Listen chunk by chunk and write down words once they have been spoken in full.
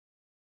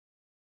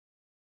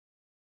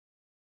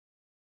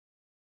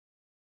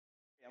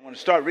I want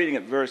to start reading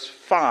at verse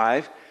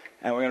 5,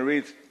 and we're going to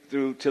read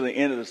through till the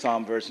end of the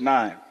psalm, verse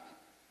 9.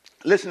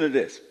 Listen to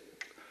this.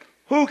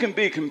 Who can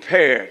be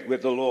compared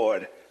with the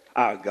Lord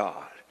our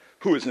God,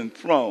 who is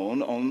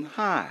enthroned on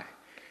high?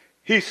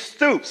 He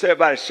stoops,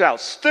 everybody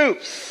shout,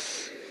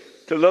 stoops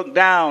to look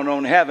down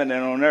on heaven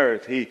and on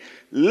earth. He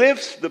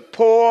lifts the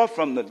poor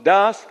from the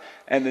dust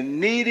and the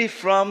needy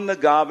from the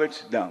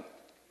garbage dump.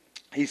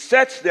 He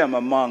sets them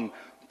among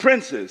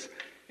princes,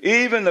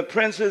 even the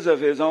princes of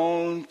his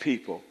own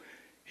people.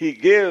 He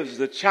gives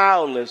the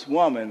childless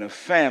woman a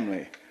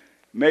family,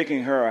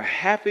 making her a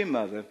happy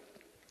mother.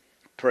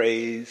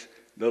 Praise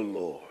the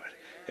Lord.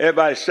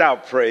 Everybody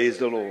shout, praise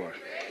the Lord.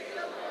 Praise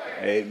the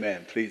Lord.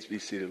 Amen. Please be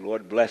seated.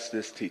 Lord, bless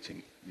this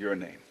teaching. Your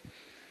name.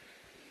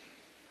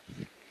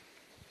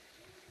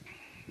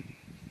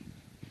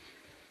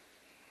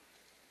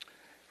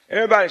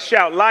 Everybody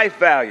shout, life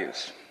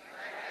values.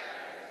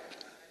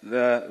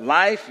 The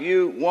life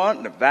you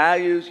want, the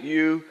values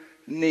you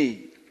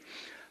need.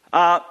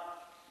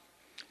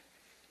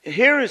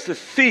 Here is the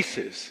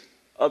thesis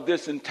of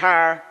this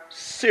entire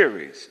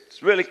series.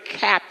 It's really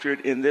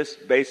captured in this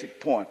basic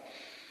point.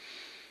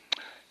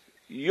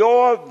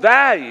 Your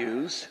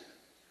values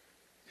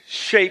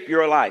shape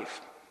your life.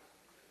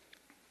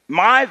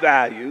 My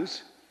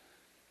values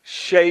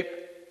shape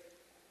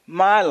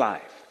my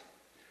life.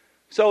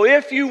 So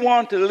if you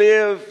want to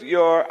live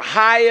your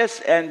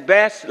highest and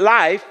best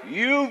life,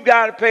 you've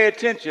got to pay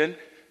attention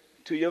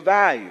to your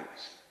values.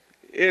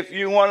 If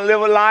you want to live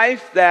a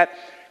life that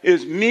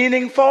is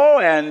meaningful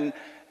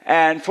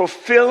and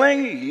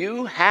fulfilling,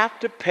 you have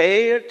to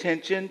pay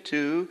attention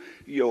to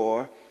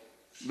your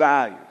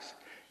values.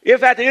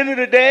 If at the end of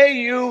the day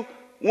you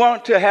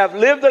want to have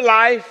lived a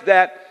life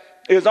that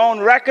is on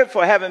record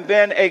for having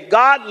been a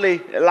godly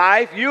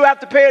life, you have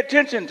to pay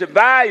attention to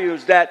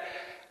values that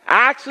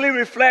actually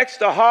reflects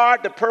the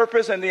heart, the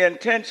purpose, and the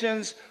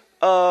intentions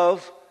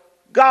of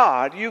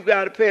God. You've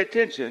got to pay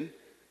attention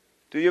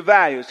to your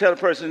values. Tell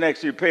the person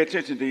next to you, pay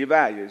attention to your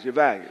values, your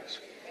values.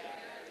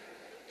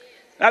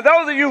 Now,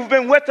 those of you who've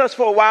been with us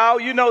for a while,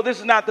 you know this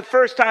is not the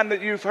first time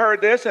that you've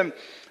heard this. And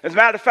as a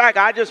matter of fact,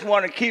 I just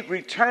want to keep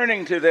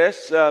returning to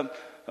this a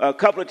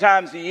couple of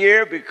times a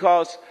year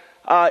because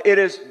it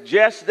is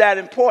just that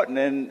important.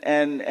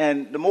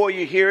 And the more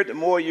you hear it, the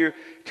more you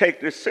take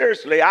this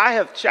seriously. I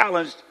have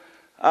challenged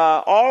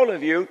all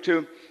of you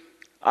to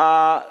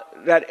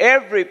that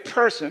every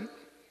person,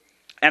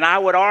 and I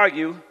would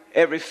argue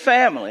every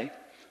family,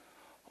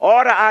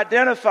 ought to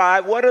identify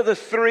what are the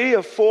 3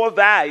 or 4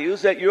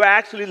 values that you're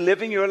actually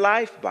living your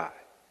life by.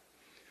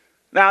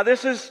 Now,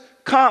 this is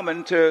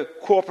common to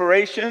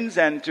corporations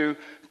and to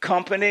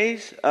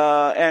companies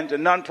and to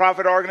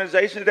nonprofit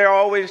organizations. They're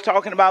always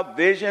talking about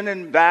vision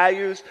and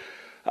values,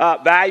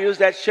 values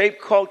that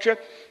shape culture.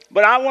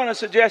 But I want to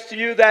suggest to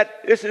you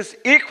that this is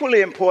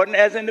equally important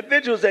as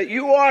individuals, that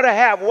you ought to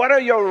have what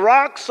are your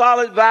rock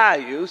solid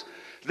values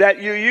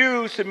that you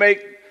use to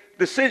make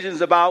decisions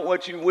about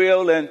what you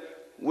will and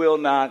will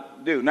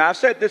not do. Now, I've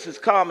said this is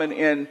common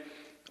in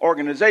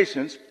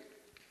organizations.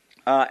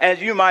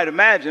 As you might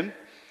imagine,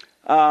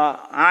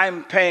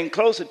 I'm paying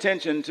close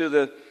attention to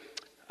the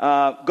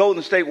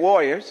Golden State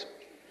Warriors.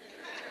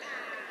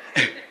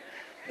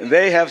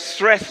 They have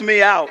stressed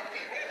me out.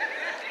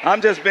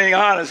 I'm just being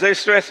honest. They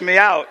stressed me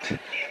out.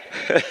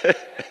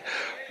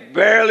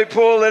 Barely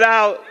pulled it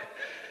out.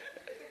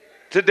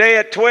 Today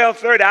at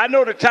 12:30. I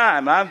know the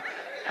time.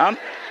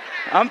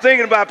 I'm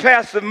thinking about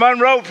Pastor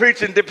Monroe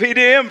preaching to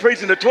PDM,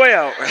 preaching to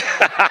 12.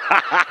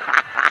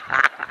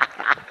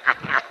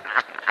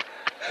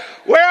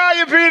 Where are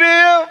you,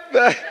 PDM?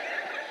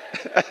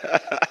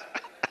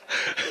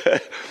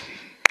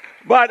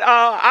 But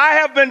I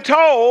have been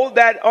told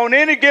that on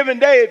any given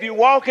day, if you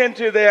walk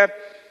into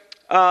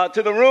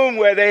to the room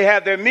where they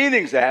have their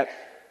meetings at,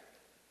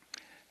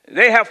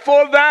 they have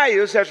 4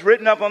 values that's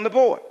written up on the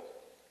board.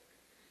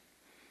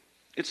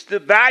 It's the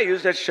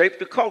values that shape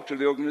the culture of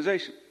the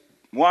organization.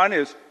 One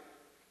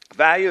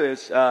value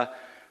is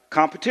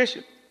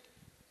competition.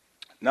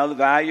 Another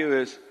value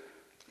is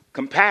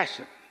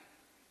compassion.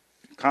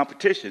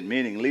 Competition,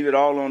 meaning leave it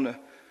all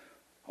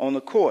on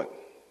the court.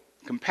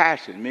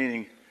 Compassion,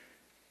 meaning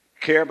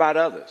care about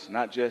others,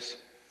 not just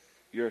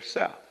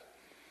yourself.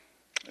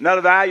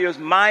 Another value is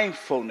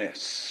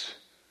mindfulness.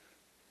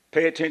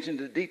 Pay attention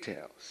to the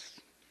details.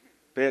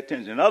 Pay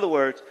attention. In other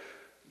words,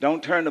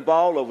 don't turn the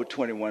ball over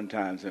 21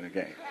 times in a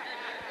game.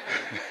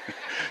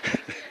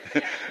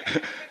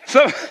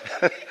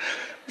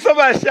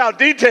 Somebody shout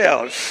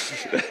details.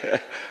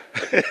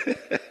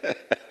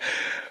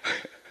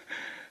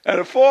 And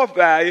the 4th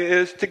value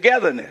is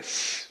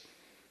togetherness.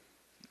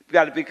 You've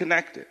got to be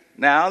connected.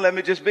 Now, let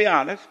me just be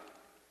honest.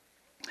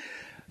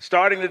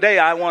 Starting today,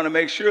 I want to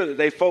make sure that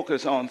they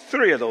focus on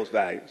 3 of those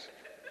values.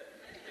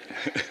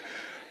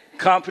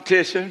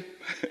 Competition,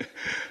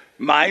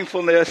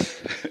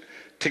 mindfulness,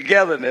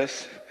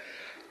 togetherness.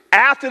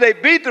 After they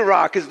beat the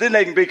Rockets, then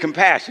they can be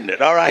compassionate,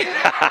 all right?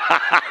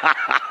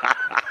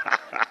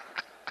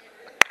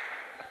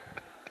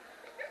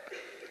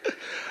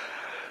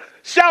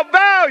 Shout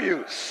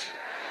values.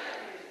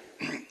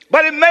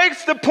 But it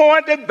makes the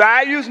point that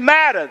values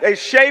matter. They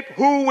shape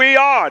who we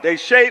are. They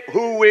shape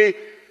who we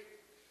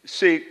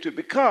seek to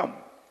become.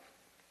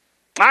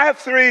 I have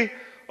 3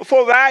 or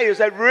 4 values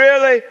that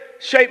really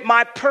shape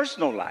my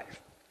personal life.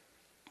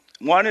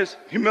 One is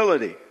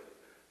humility.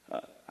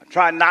 I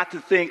try not to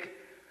think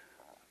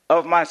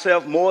of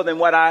myself more than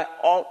what I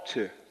ought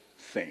to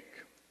think.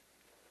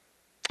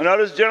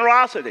 Another is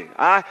generosity.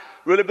 I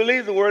really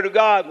believe the Word of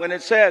God when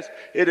it says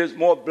it is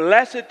more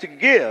blessed to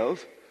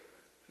give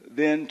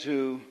than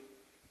to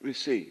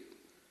receive.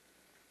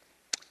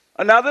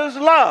 Another is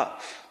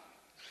love.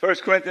 1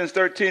 Corinthians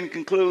 13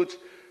 concludes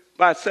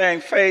by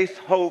saying faith,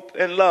 hope,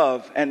 and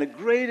love. And the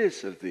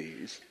greatest of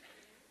these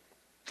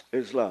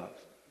is love,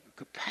 the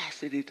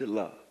capacity to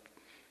love.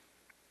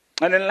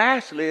 And then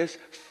lastly is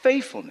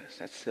faithfulness.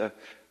 That's a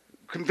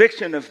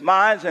conviction of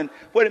mine. And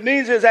what it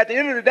means is at the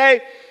end of the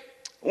day,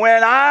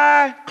 when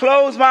I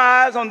close my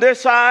eyes on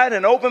this side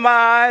and open my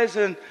eyes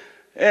in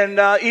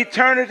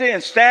eternity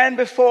and stand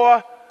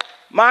before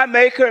my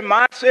Maker and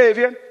my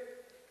Savior,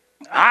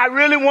 I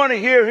really want to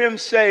hear him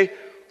say,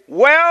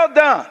 well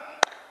done,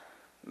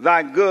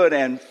 thy good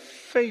and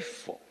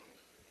faithful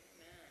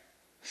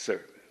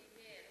servant.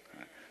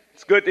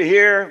 It's good to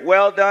hear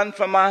well done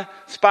from my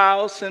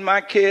spouse and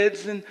my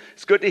kids, and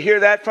it's good to hear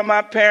that from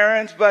my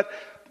parents, but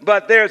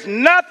there's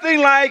nothing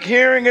like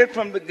hearing it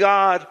from the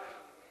God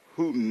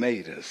who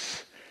made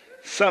us.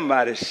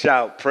 Somebody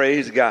shout,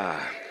 praise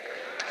God.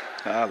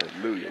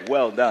 Hallelujah.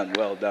 Well done,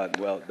 well done,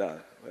 well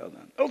done, well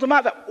done. Those are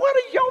my values. What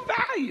are your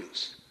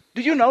values?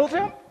 Do you know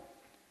them?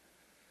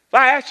 If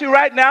I ask you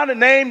right now to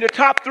name the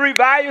top 3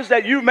 values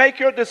that you make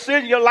your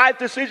life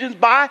decisions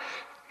by,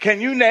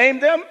 can you name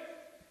them?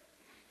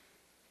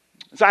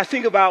 As I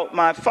think about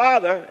my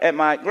father and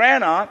my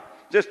grandaunt,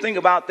 just think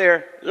about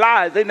their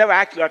lives. They never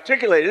actually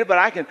articulated it, but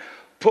I can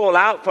pull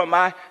out from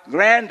my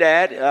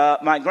granddad,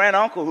 my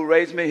granduncle who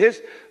raised me, his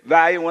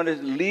value, one of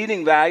his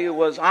leading value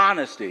was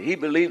honesty. He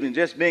believed in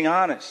just being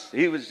honest.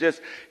 In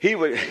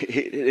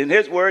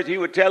his words, he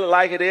would tell it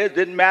like it is.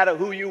 Didn't matter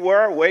who you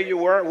were, where you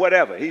were,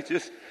 whatever. He's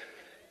just,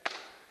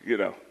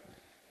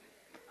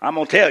 I'm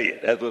going to tell you.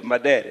 That's what my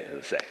daddy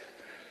would say.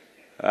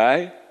 All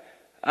right?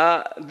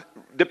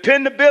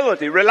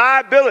 Dependability,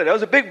 reliability. That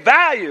was a big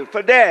value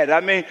for Dad. I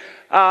mean,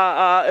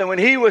 and when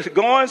he was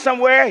going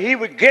somewhere, he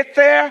would get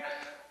there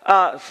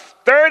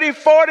 30,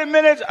 40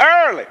 minutes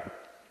early.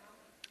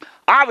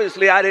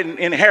 Obviously, I didn't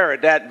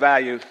inherit that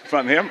value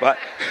from him, but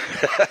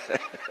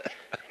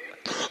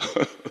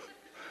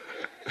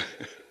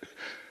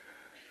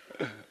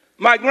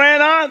my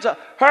grandaunt,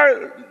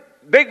 her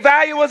big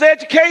value was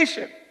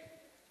education.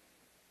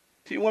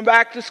 She went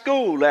back to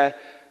school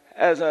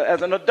as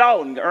an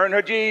adult and earned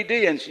her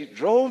GED, and she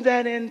drove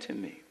that into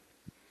me.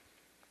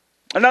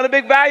 Another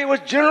big value was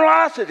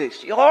generosity.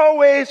 She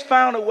always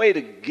found a way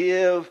to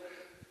give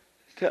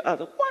to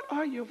others. What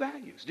are your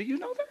values? Do you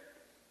know them?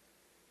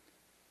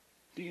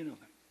 Do you know them?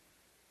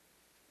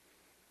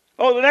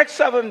 Over the next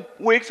 7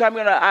 weeks, I'm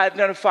going to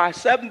identify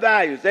 7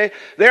 values. They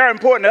are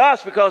important to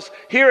us because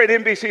here at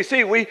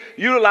NBCC, we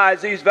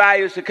utilize these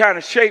values to kind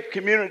of shape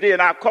community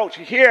and our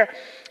culture here.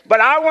 But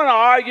I want to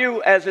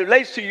argue as it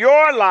relates to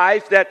your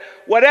life that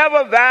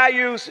whatever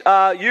values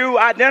you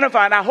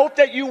identify, and I hope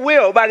that you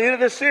will, by the end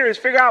of this series,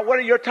 figure out what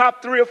are your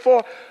top 3 or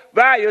 4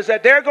 values,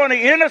 that they're going to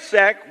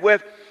intersect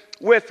with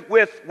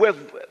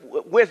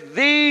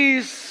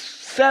these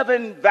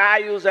 7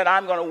 values that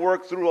I'm going to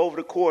work through over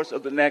the course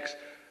of the next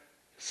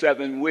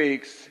 7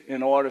 weeks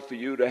in order for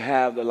you to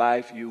have the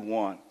life you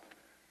want.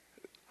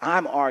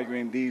 I'm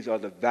arguing these are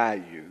the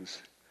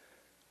values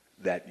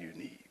that you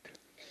need.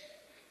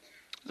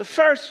 The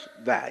first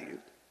value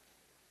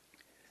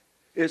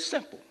is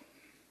simple.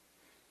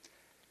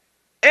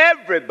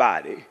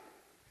 Everybody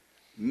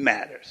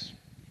matters.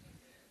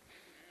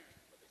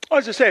 Why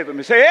don't you say it for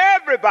me? Say,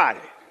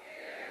 everybody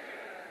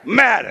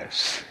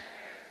matters.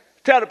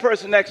 Tell the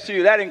person next to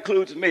you, that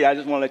includes me. I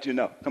just want to let you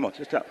know. Come on,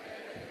 just tell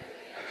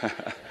them.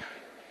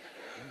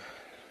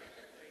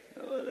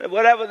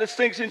 Whatever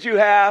distinctions you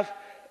have,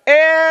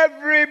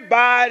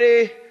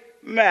 everybody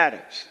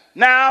matters.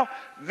 Now,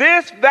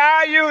 this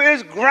value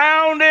is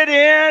grounded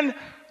in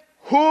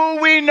who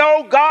we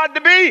know God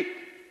to be.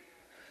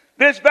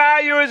 This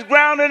value is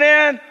grounded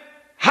in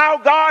how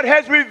God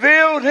has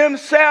revealed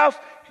himself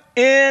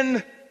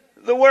in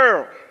the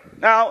world.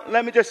 Now,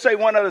 let me just say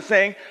one other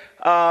thing,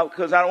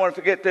 because I don't want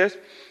to forget this.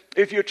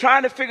 If you're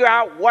trying to figure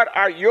out what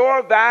are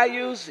your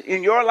values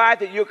in your life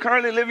that you're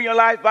currently living your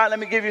life by, let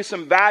me give you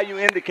some value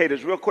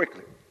indicators real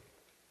quickly.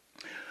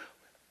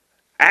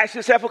 Ask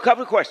yourself a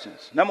couple of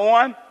questions. Number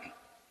 1,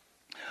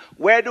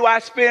 where do I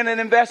spend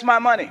and invest my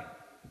money?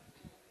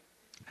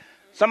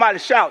 Somebody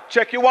shout,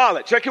 check your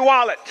wallet, check your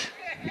wallet.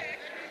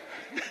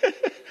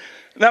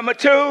 Number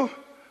 2,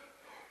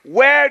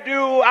 where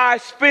do I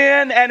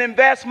spend and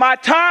invest my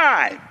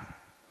time?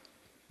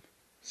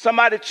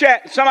 Somebody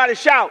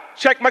shout,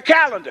 check my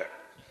calendar.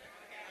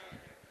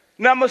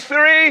 Number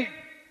 3,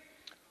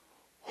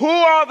 who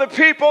are the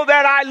people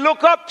that I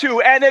look up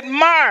to and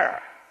admire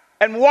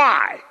and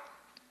why?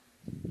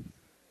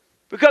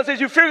 Because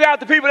as you figure out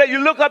the people that you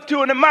look up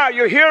to and admire,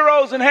 your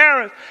heroes and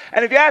heroines,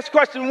 and if you ask the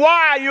question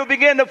why, you'll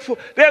begin to,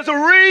 there's a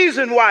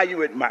reason why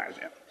you admire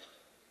them.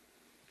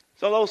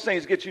 So those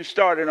things get you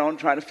started on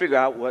trying to figure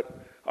out what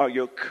are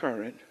your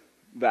current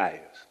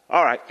values.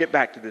 All right, get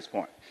back to this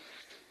point.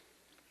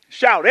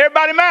 Shout,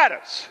 everybody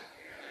matters.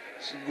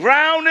 It's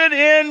grounded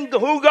in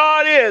who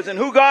God is and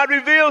who God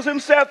reveals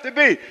himself to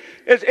be.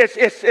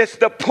 It's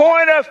the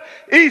point of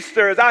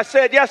Easter. As I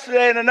said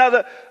yesterday in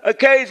another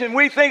occasion,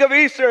 we think of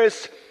Easter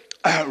as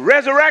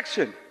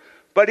resurrection.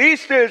 But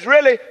Easter is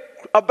really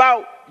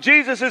about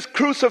Jesus'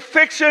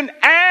 crucifixion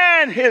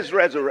and his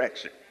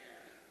resurrection.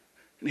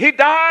 He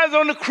dies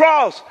on the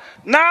cross,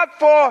 not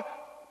for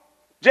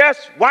just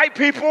white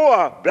people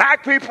or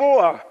black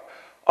people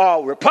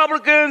or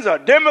Republicans or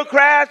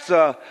Democrats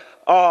or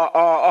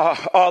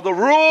the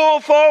rural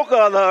folk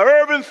or the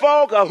urban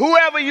folk or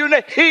whoever you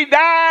name. He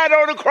died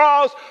on the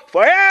cross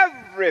for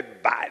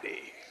everybody.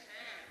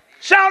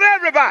 Shout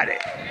everybody.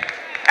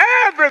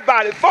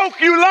 Everybody. Folk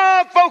you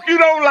love, folk you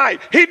don't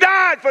like. He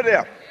died for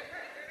them.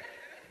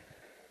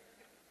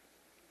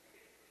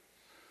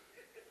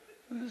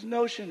 This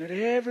notion that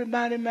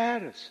everybody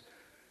matters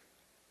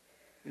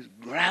is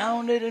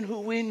grounded in who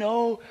we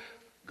know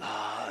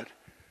God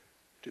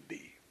to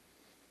be.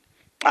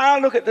 I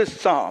look at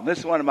this psalm. This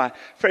is one of my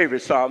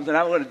favorite psalms, and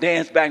I'm going to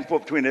dance back and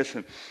forth between this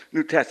and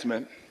New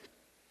Testament.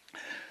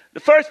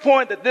 The first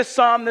point that this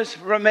psalmist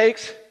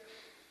makes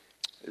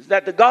is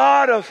that the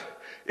God of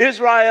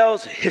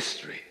Israel's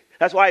history,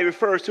 that's why he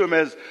refers to him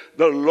as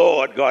the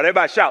Lord God.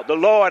 Everybody shout, the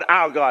Lord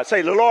our God.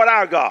 Say, the Lord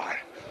our God.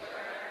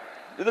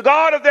 The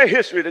God of their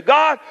history, the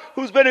God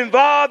who's been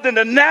involved in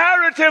the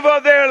narrative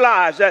of their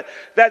lives, that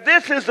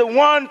this is the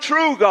one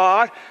true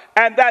God,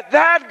 and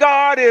that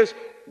God is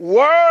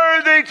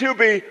worthy to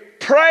be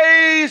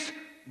praised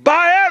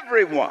by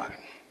everyone.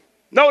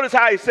 Notice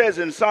how he says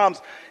in Psalms,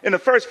 in the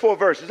first 4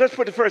 verses. Let's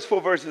put the first 4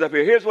 verses up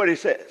here. Here's what he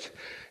says.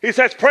 He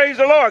says, praise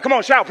the Lord. Come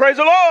on, shout, praise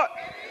the Lord.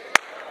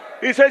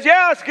 He says,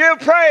 yes, give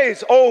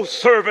praise, O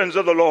servants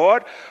of the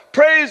Lord.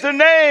 Praise the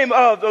name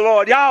of the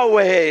Lord,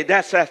 Yahweh.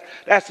 That's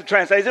the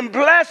translation.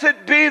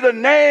 Blessed be the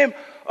name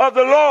of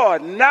the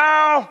Lord,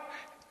 now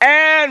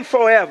and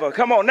forever.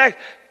 Come on, next.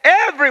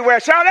 Everywhere,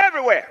 shout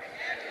everywhere.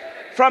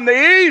 From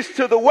the east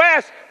to the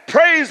west,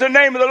 praise the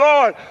name of the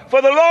Lord.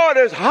 For the Lord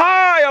is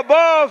high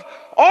above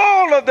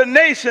all of the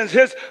nations.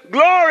 His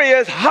glory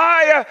is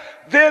higher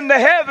than the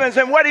heavens.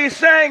 And what he's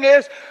saying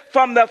is,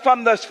 from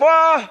as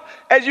far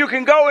as you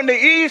can go in the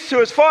east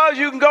to as far as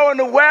you can go in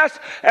the west,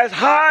 as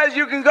high as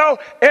you can go,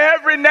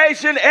 every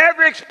nation,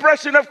 every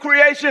expression of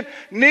creation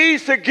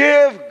needs to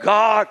give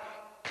God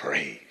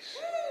praise.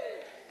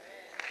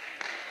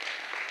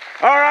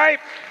 All right?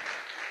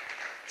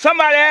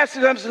 Somebody asks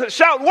them,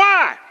 shout,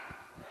 why?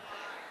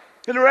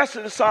 And the rest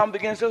of the psalm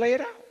begins to lay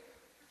it out.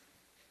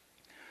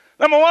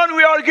 Number one,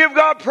 we ought to give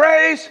God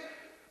praise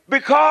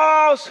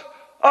because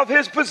of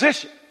his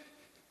position.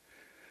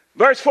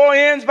 Verse 4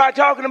 ends by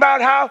talking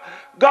about how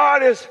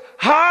God is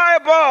high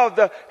above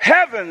the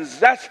heavens.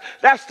 That's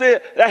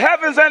the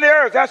heavens and the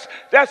earth.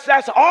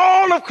 That's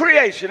all of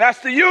creation. That's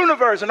the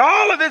universe and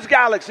all of its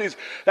galaxies,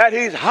 that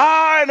he's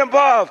high and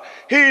above.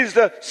 He's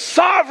the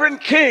sovereign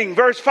king.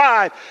 Verse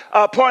 5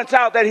 points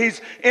out that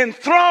he's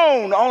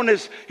enthroned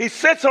he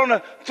sits on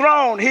the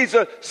throne. He's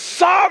a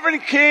sovereign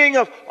king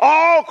of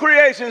all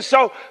creation.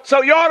 So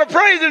you ought to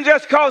praise him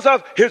just because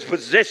of his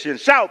position.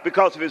 Shout,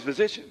 because of his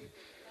position.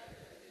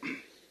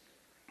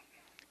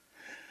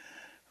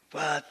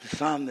 But the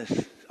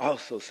psalmist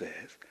also says,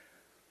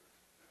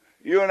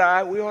 you and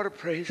I, we ought to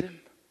praise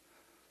him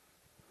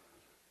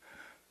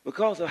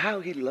because of how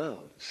he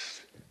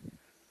loves.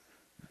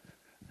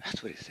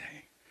 That's what he's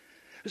saying.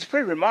 It's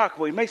pretty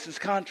remarkable. He makes this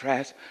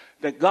contrast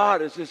that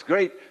God is this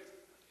great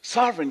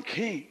sovereign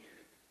king,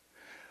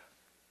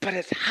 but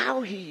it's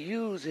how he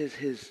uses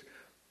his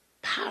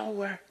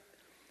power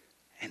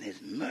and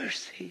his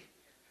mercy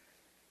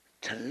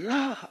to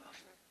love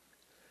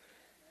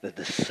that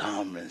the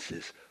psalmist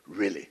is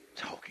really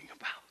talking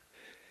about.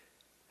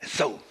 And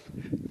so,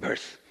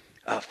 verse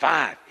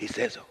 5, he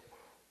says,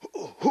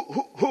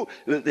 who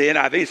the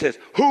NIV says,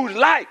 who's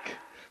like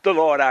the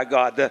Lord our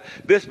God?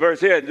 This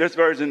verse here, this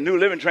verse in New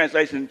Living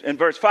Translation in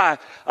verse 5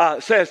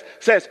 says,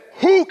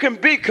 who can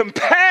be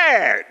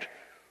compared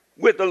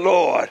with the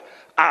Lord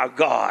our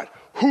God,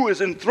 who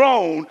is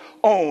enthroned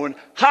on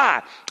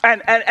high?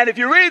 And if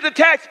you read the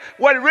text,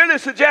 what it really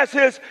suggests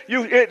is,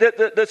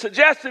 the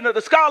suggestion of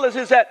the scholars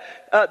is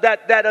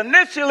that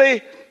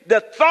initially the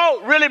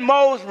thought really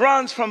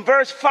runs from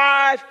verse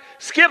 5,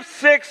 skips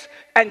 6,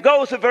 and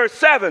goes to verse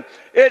 7.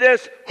 It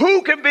is,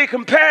 who can be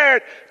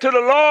compared to the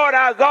Lord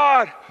our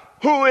God,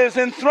 who is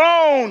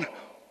enthroned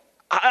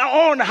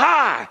on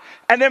high?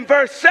 And then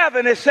verse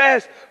 7, it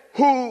says,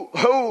 who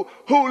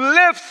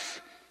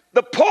lifts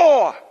the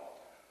poor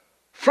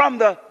from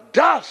the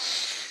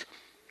dust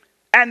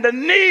and the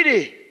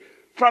needy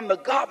from the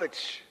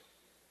garbage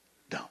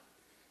dump.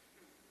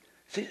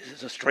 See, this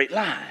is a straight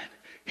line.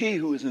 He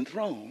who is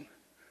enthroned,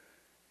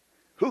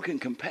 who can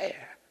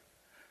compare?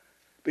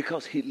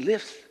 Because he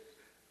lifts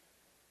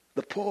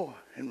the poor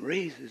and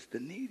raises the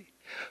needy.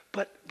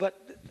 But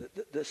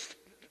the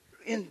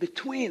in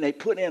between, they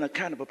put in a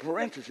kind of a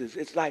parenthesis.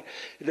 It's like,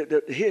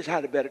 here's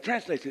how to better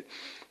translate it.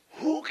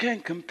 Who can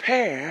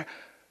compare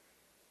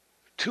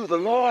to the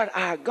Lord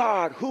our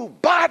God, who,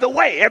 by the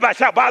way, everybody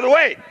shout, by the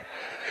way,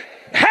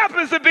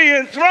 happens to be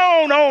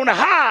enthroned on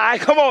high,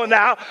 come on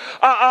now,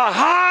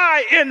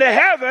 high in the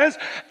heavens,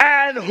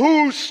 and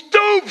who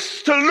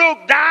stoops to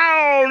look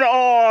down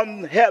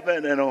on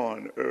heaven and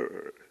on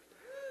earth.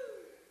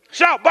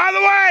 Shout, by the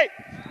way.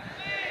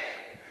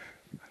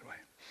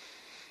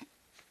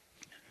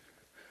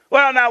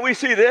 Well, now we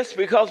see this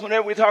because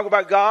whenever we talk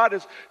about God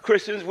as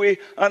Christians, we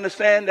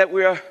understand that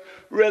we are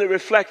really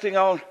reflecting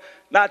on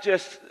not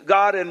just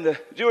God in the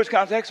Jewish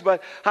context,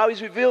 but how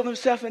he's revealed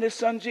himself in his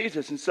son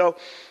Jesus. And so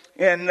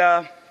in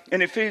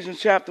Ephesians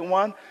chapter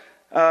 1,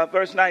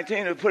 verse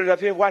 19, we'll put it up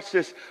here. Watch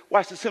this.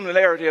 Watch the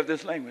similarity of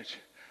this language.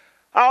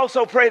 I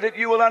also pray that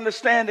you will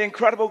understand the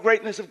incredible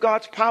greatness of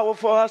God's power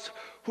for us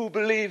who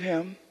believe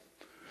him.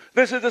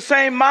 This is the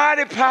same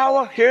mighty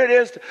power, here it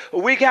is, a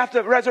week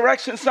after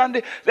Resurrection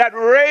Sunday, that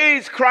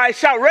raised Christ,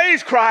 shall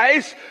raise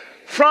Christ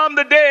from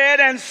the dead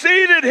and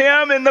seated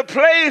him in the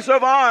place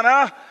of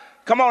honor.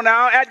 Come on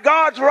now, at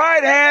God's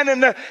right hand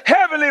in the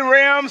heavenly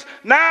realms.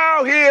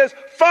 Now he is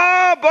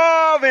far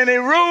above any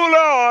ruler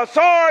or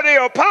authority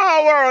or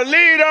power or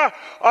leader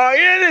or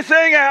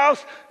anything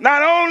else,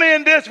 not only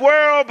in this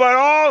world, but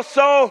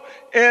also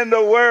in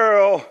the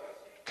world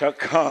to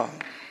come.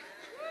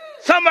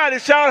 Somebody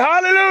shout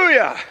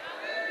hallelujah.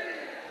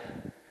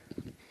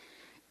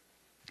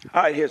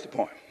 All right, here's the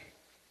point.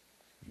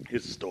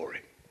 Here's the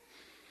story.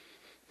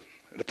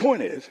 The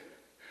point is,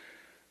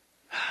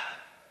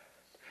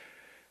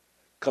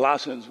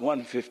 Colossians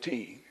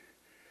 1:15,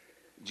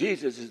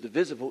 Jesus is the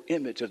visible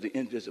image of the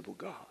invisible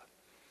God.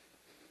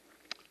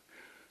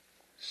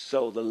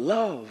 So the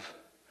love,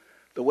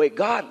 the way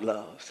God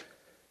loves,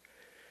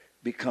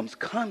 becomes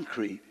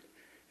concrete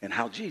in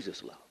how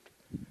Jesus loved.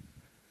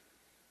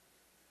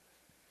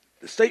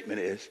 The statement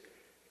is,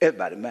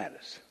 everybody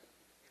matters.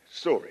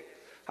 Story.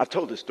 I've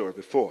told this story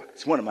before.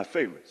 It's one of my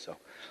favorites. So,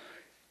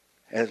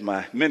 as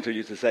my mentor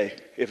used to say,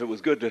 if it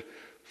was good the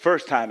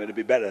first time, it'd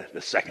be better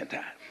the second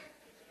time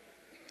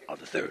or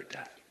the third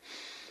time.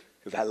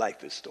 Because I like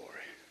this story.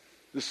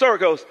 The story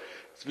goes,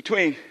 it's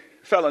between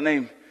a fellow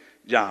named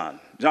John.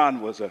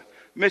 John was a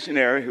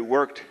missionary who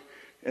worked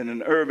in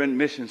an urban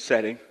mission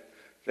setting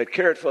that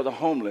cared for the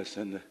homeless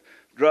and the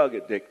drug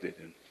addicted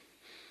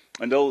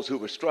and those who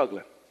were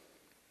struggling.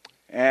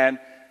 And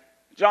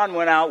John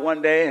went out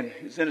one day and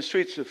he was in the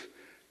streets of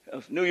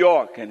New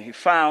York, and he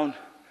found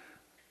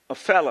a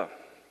fella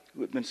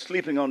who had been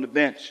sleeping on the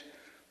bench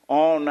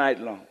all night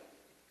long.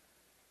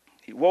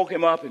 He woke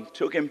him up and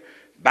took him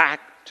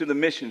back to the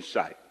mission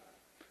site,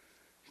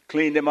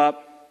 cleaned him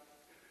up,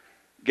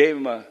 gave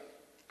him a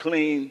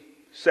clean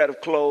set of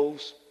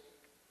clothes,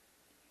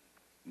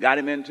 got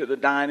him into the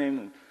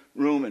dining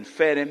room and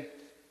fed him,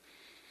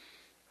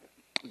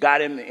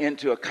 got him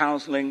into a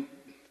counseling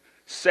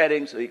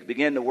setting so he could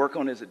begin to work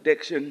on his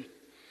addiction.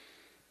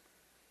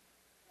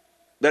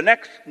 The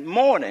next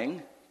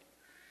morning,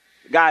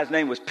 the guy's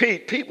name was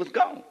Pete. Pete was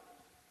gone.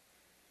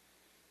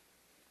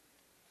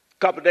 A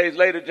couple of days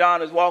later,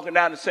 John is walking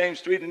down the same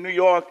street in New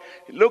York.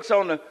 He looks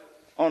on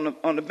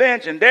the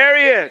bench, and there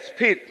he is,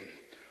 Pete,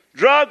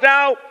 drugged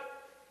out,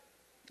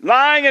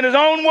 lying in his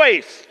own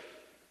waste.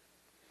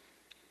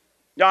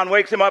 John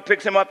wakes him up,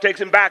 picks him up,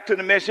 takes him back to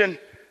the mission,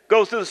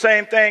 goes through the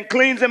same thing,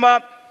 cleans him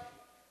up,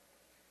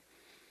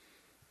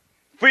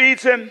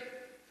 feeds him,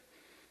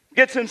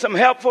 gets him some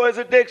help for his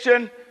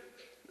addiction.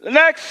 The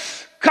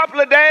next couple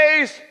of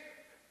days,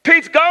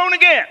 Pete's gone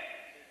again.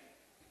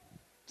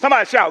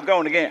 Somebody shout,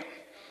 gone again.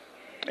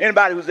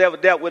 Anybody who's ever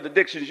dealt with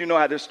addictions, you know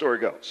how this story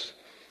goes.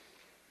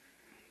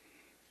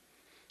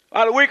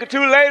 About a week or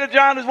two later,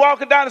 John is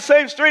walking down the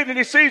same street and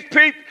he sees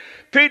Pete.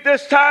 Pete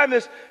this time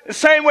is the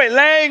same way,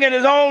 laying in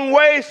his own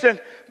waste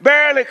and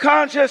barely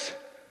conscious.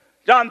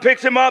 John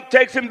picks him up,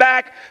 takes him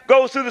back,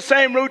 goes through the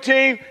same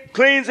routine,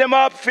 cleans him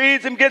up,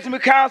 feeds him, gets him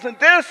counseling.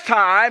 This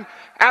time,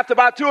 after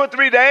about 2 or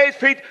 3 days,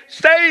 Pete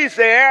stays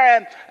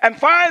there and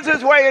finds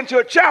his way into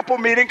a chapel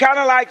meeting, kind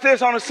of like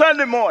this on a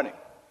Sunday morning.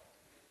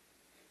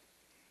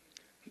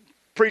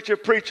 Preacher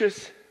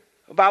preaches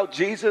about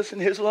Jesus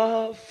and his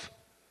love.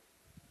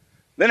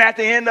 Then at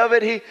the end of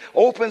it, he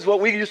opens what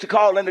we used to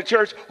call in the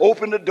church,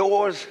 open the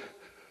doors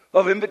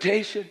of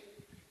invitation.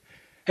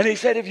 And he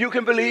said, if you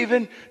can believe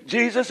in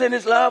Jesus and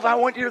his love, I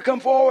want you to come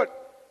forward.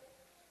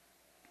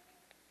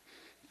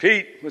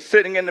 Pete was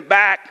sitting in the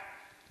back.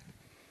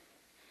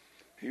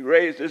 He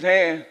raised his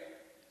hand.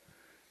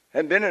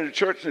 Hadn't been in the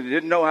church and he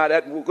didn't know how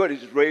that was good. He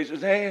just raised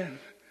his hand.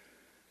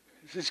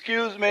 He said,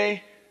 excuse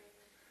me.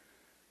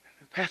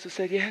 The pastor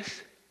said,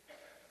 yes.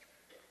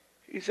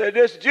 He said,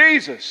 this is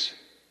Jesus.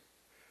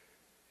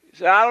 He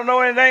said, I don't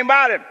know anything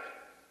about him.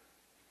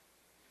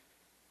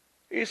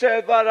 He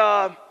said,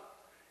 but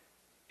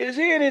is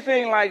he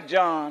anything like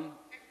John?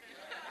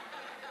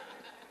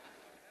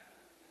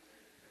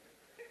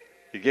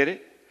 You get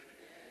it?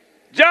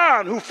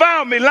 John, who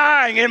found me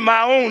lying in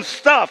my own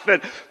stuff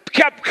and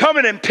kept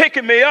coming and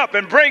picking me up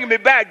and bringing me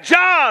back.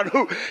 John,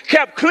 who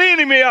kept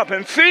cleaning me up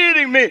and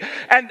feeding me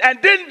and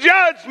didn't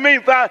judge me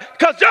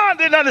because John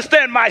didn't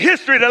understand my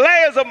history, the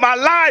layers of my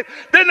life,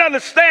 didn't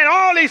understand.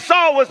 All he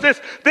saw was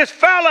this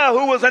fella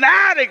who was an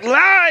addict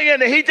lying,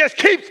 and he just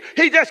keeps,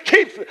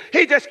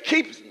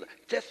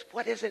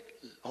 what is it?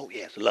 Oh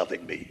yes,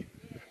 loving me.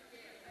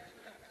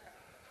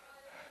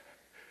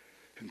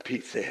 And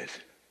Pete says,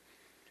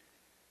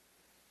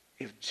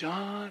 if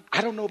John,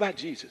 I don't know about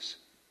Jesus,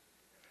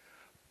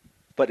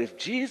 but if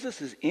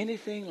Jesus is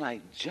anything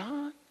like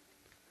John,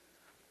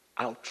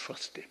 I'll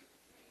trust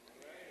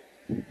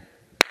him.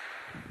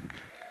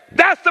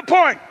 That's the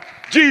point,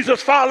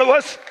 Jesus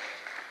followers.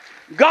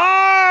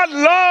 God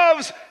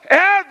loves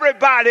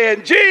everybody,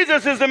 and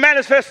Jesus is the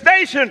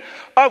manifestation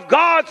of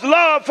God's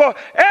love for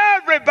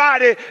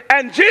everybody.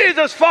 And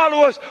Jesus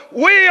followers,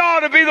 we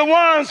ought to be the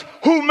ones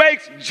who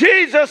makes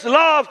Jesus'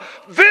 love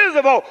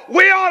visible.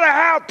 We ought to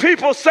have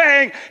people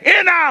saying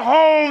in our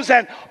homes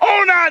and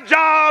on our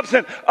jobs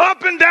and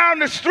up and down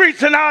the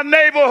streets in our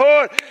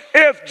neighborhood,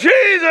 if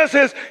Jesus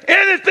is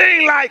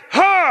anything like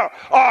her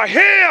or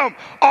him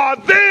or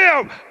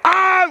them,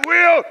 I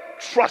will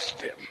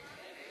trust him.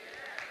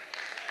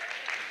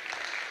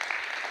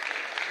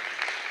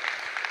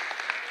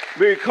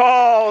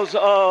 Because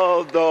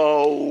of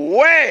the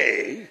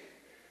way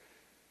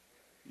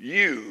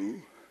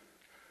you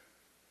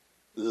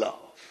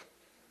love.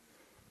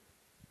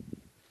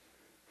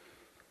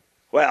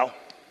 Well,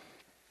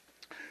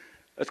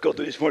 let's go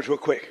through these points real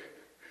quick.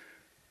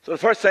 So the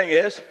first thing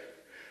is,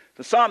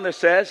 the psalmist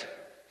says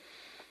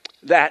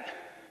that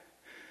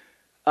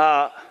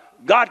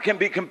God can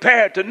be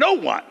compared to no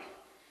one.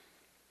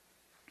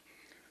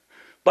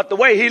 But the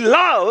way he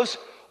loves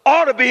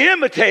ought to be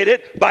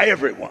imitated by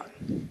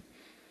everyone.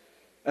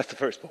 That's the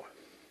first point.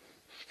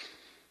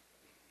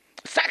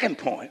 Second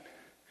point,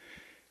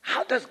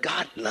 how does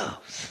God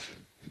love?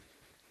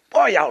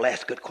 Boy, y'all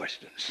ask good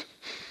questions.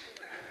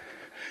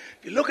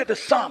 If you look at the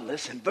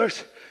psalmist in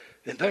verse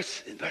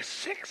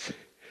 6,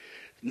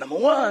 number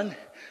one,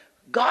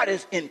 God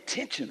is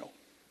intentional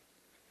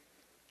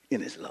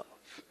in his love.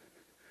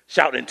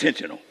 Shout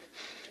intentional.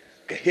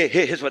 Okay,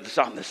 here's what the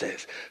psalmist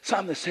says.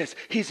 Psalmist says,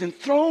 he's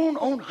enthroned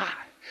on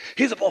high.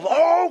 He's above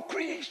all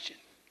creation.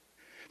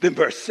 Then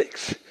verse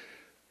 6,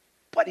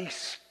 but he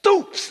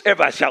stoops.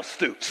 Everybody shout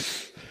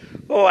stoops.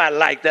 Oh, I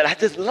like that. I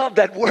just love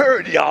that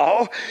word,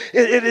 y'all.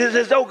 It is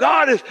as though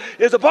God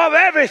is above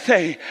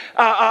everything.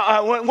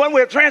 One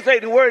way of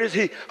translating the word is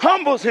he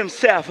humbles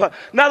himself.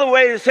 Another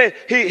way to say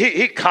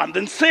he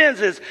condescends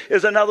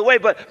is another way,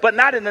 but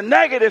not in the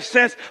negative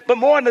sense, but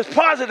more in this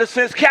positive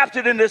sense,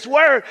 captured in this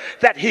word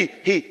that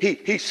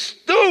he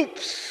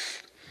stoops.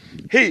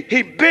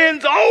 He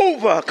bends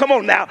over, come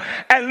on now,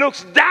 and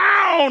looks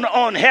down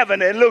on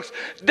heaven and looks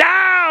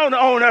down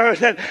on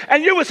earth.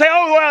 And you would say,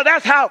 oh, well,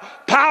 that's how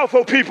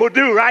powerful people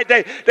do, right?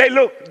 They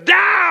look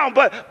down,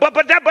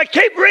 but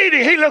keep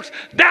reading. He looks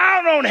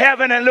down on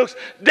heaven and looks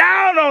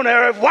down on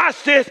earth.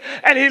 Watch this.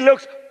 And he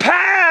looks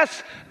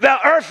past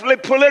the earthly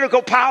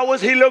political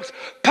powers. He looks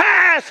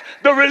past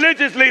the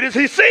religious leaders.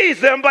 He sees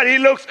them, but he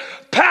looks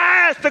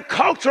past the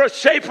cultural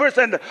shapers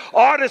and the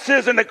artists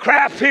and the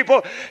craft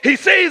people. He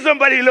sees them,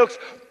 but he looks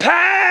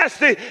past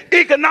the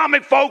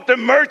economic folk, the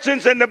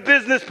merchants and the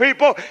business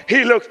people.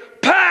 He looks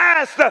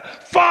past the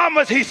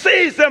farmers. He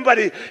sees them, but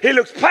he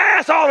looks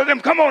past all of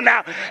them. Come on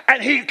now.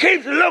 And he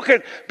keeps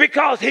looking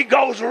because he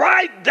goes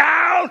right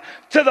down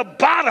to the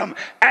bottom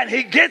and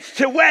he gets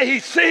to where he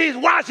sees,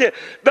 watch it,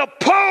 the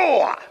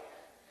poor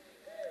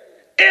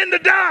in the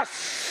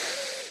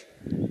dust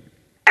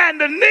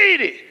and the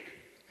needy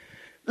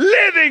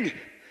living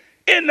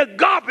in the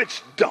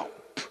garbage dump.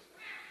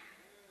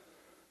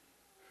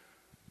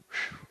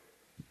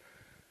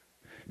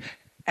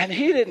 And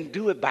he didn't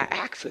do it by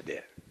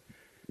accident.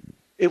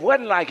 It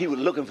wasn't like he was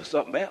looking for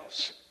something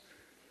else.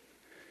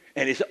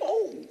 And he said,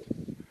 oh.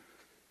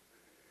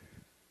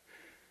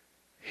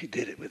 He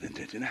did it with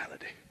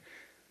intentionality.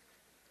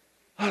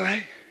 All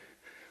right.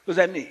 What does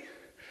that mean?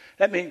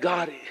 That means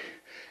God,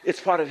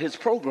 it's part of his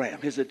program.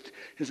 His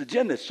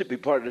agenda should be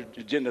part of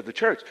the agenda of the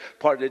church,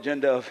 part of the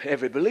agenda of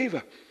every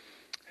believer.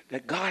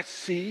 That God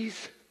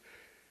sees,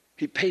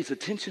 he pays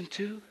attention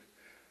to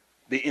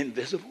the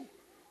invisible,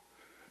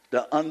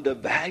 the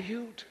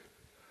undervalued,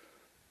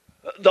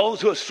 those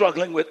who are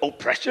struggling with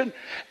oppression,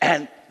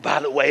 and by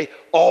the way,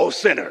 all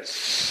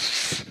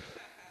sinners.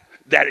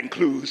 That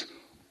includes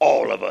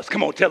all of us.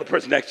 Come on, tell the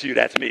person next to you,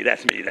 that's me,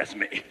 that's me, that's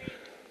me.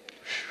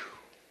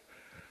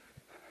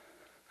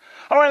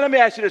 All right, let me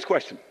ask you this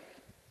question.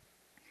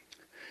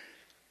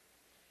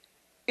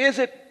 Is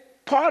it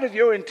part of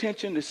your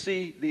intention to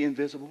see the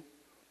invisible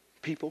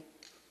people?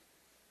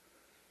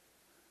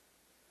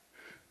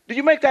 Do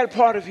you make that a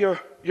part of your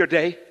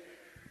day?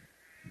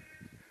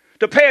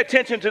 To pay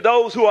attention to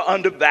those who are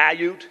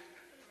undervalued?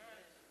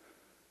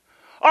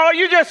 Or are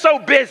you just so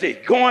busy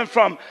going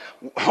from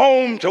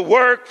home to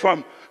work,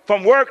 from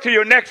from work to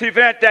your next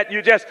event that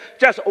you just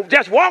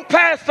walk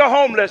past the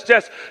homeless,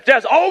 just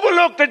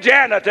overlook the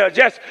janitor,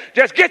 just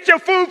get your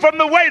food from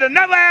the waiter,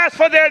 never ask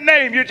for their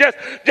name, you just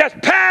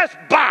pass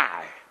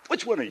by.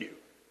 Which one are you?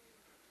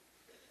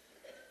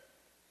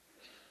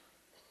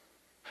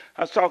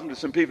 I was talking to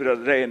some people the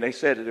other day, and they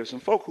said that there's some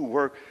folk who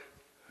work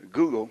at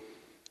Google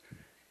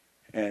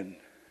and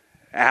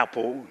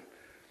Apple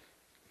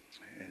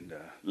and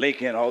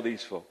LinkedIn, all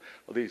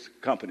these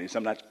companies.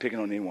 I'm not picking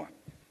on anyone.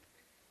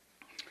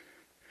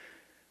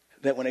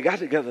 That when they got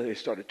together, they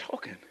started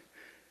talking.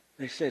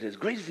 They said, as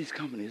great as these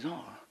companies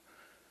are,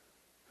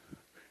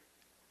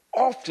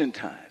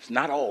 oftentimes,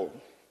 not all,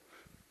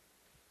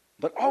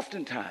 but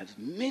oftentimes,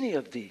 many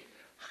of the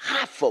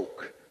high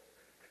folk,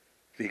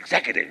 the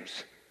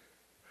executives,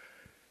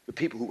 the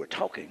people who were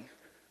talking,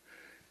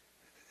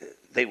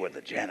 they were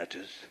the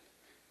janitors,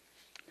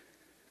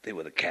 they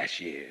were the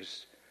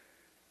cashiers,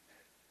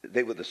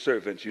 they were the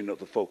servants, you know,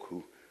 the folk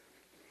who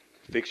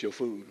fix your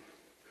food.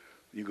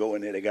 You go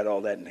in there, they got all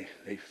that, and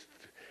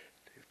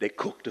they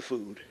cook the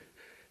food.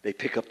 They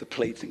pick up the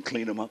plates and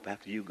clean them up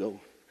after you go.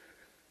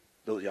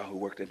 Those of y'all who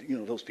worked at, you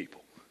know, those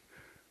people.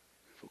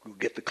 Folk who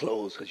get the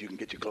clothes because you can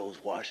get your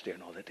clothes washed there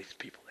and all that. These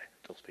people there,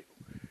 those people.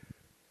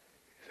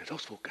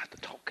 Those folk got to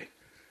talking.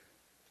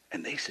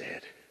 And they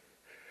said,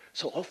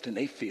 so often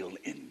they feel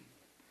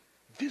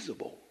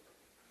invisible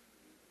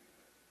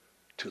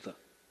to the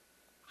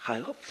high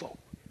up folk.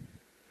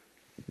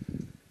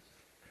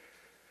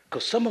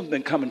 Because some of them have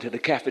been coming to the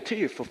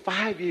cafeteria for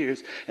 5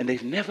 years and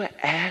they've never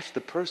asked the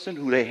person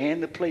who they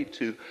hand the plate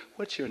to,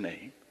 what's your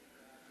name?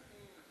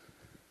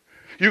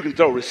 You can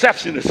throw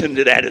receptionists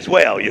into that as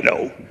well, you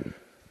know.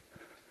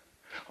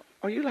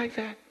 Are you like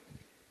that?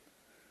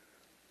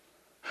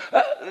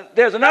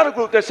 There's another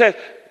group that says,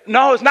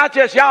 no, it's not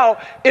just y'all,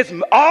 it's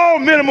all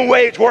minimum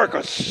wage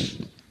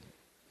workers.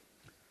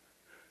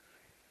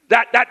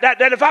 That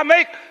if I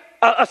make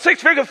a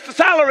six-figure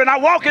salary and I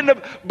walk into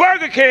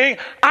Burger King,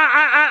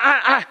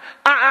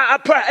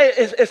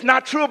 it's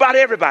not true about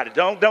everybody.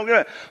 Don't get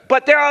it.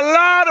 But there are a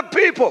lot of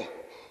people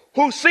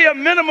who see a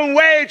minimum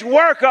wage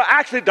worker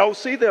actually don't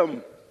see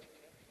them.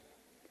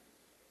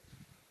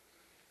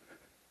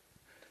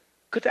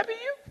 Could that be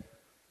you?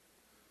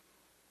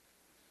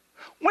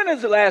 When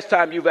is the last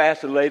time you've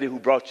asked a lady who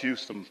brought you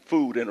some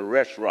food in a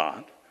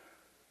restaurant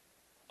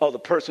or the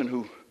person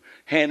who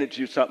handed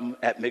you something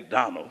at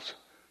McDonald's,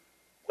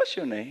 what's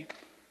your name?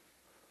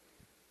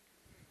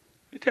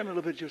 You tell me a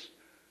little bit just,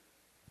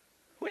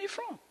 where are you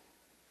from?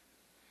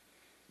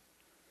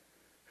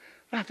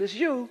 Now, if it's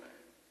you,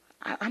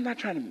 I'm not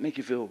trying to make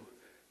you feel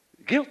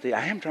guilty.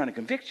 I am trying to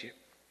convict you.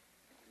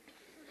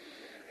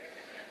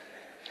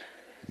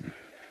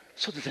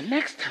 So that the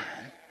next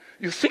time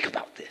you think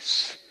about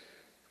this,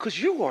 because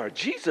you are a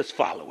Jesus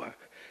follower,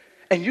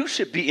 and you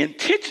should be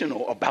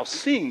intentional about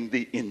seeing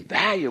the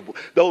invaluable,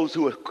 those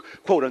who are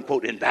quote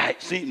unquote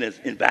seen as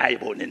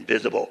invaluable and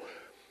invisible.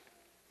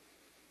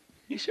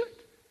 You should.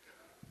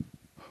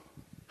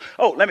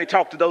 Oh, let me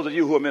talk to those of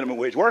you who are minimum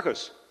wage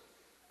workers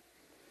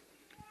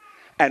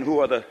and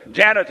who are the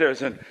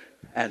janitors and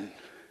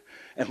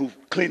who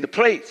clean the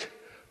plates.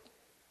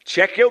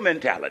 Check your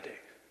mentality.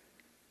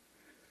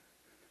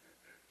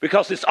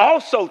 Because it's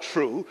also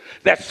true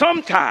that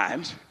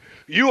sometimes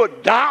you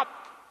adopt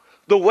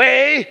the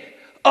way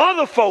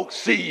other folks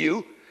see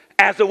you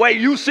as the way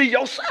you see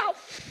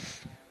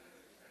yourself.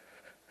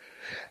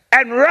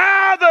 And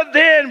rather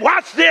than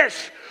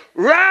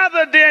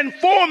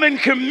forming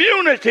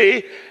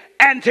community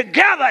and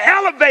together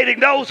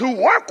elevating those who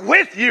work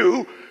with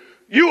you,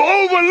 you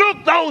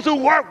overlook those who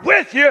work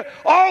with you,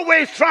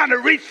 always trying to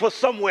reach for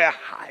somewhere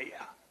higher.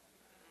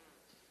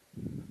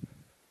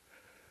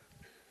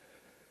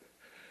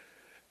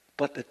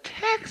 But the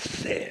text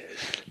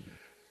says,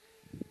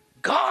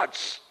 God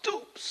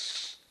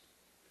stoops.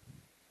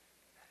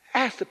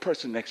 Ask the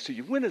person next to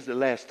you, when is the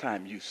last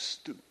time you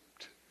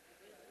stooped?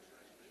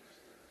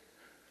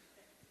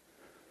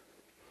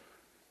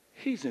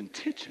 He's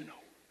intentional.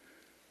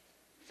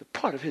 It's a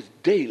part of his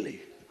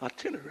daily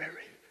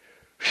itinerary.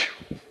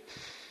 Whew.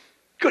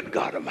 Good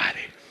God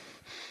Almighty.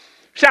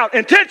 Shout,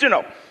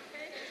 intentional.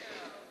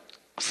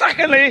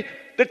 Secondly,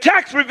 the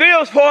text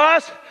reveals for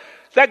us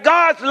that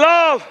God's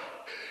love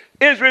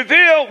is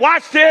revealed,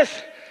 watch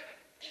this,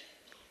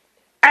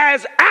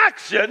 as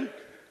action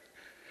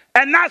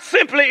and not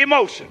simply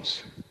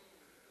emotions.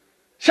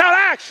 Shout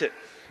action.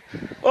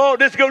 Oh,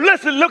 this go.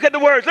 Listen, look at the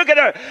words. Look at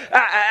her.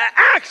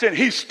 Action,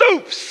 he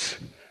stoops.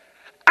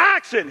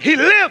 Action, he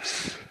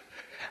lifts.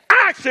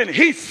 Action,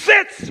 he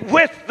sits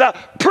with the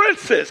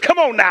princes. Come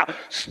on now.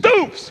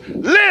 Stoops,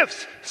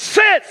 lifts,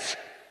 sits.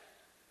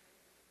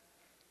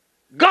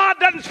 God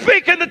doesn't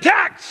speak in the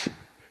text.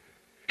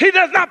 He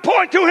does not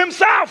point to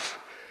himself.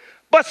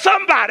 But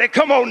somebody,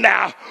 come on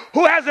now,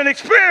 who has an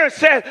experience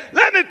says,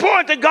 let me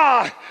point to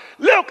God.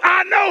 Look,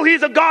 I know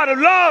he's a God of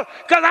love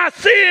because I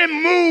see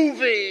him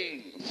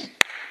moving.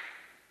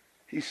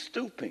 He's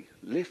stooping,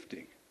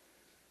 lifting,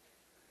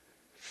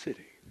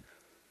 sitting.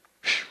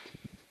 Whew.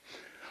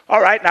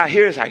 All right, now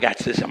I got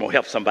this. I'm going to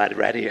help somebody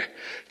right here.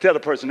 Tell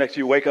the person next to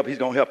you, wake up. He's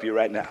going to help you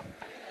right now. All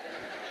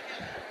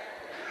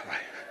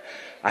right.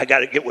 I got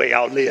to get where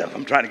y'all live.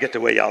 I'm trying to get to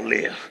where y'all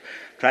live.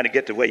 Trying to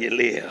get to where you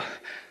live.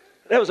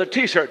 There was a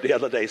T-shirt the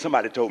other day.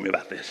 Somebody told me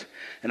about this.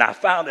 And I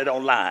found it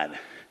online.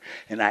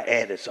 And I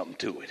added something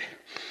to it.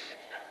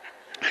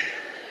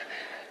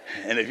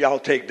 And if y'all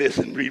take this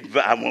and read,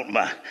 I want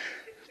my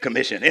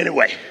commission.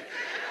 Anyway.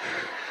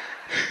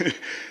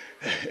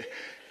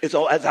 It's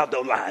out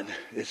the line.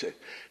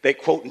 They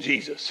quoting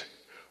Jesus,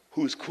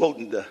 who's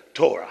quoting the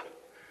Torah.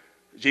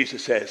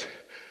 Jesus says,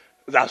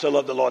 thou shalt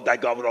love the Lord thy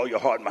God with all your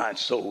heart, mind,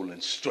 soul,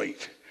 and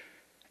strength.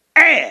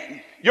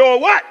 And your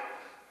what?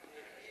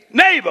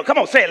 Neighbor. Come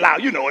on, say it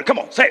loud. You know it. Come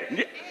on, say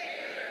it.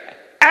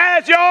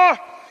 As your,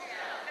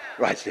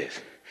 writes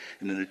this.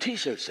 And then the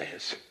T-shirt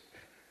says,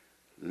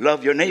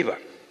 love your neighbor.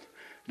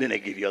 Then they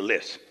give you a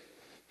list.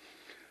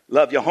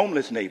 Love your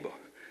homeless neighbor,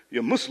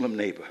 your Muslim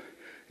neighbor,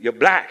 your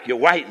black, your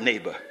white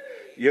neighbor,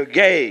 your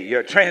gay,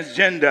 your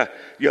transgender,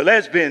 your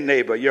lesbian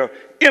neighbor, your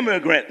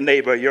immigrant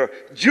neighbor, your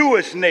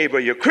Jewish neighbor,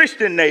 your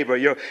Christian neighbor,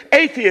 your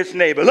atheist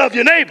neighbor. Love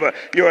your neighbor,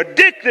 your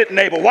addicted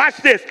neighbor. Watch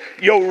this.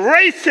 Your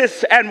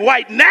racist and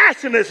white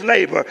nationalist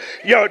neighbor,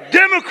 your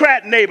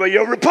Democrat neighbor,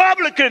 your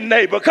Republican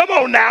neighbor. Come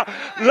on now.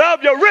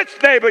 Love your rich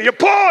neighbor, your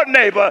poor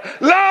neighbor.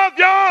 Love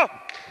your...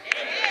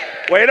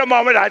 Wait a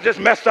moment. I just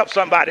messed up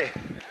somebody.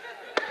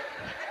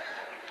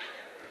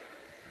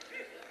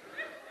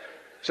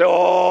 Say,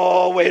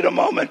 oh, wait a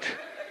moment.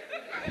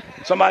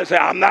 Somebody say,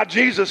 I'm not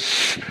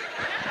Jesus.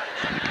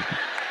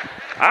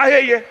 I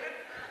hear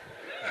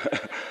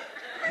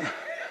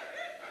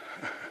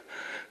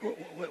you.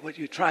 What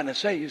you're trying to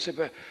say, you say,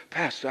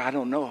 Pastor, I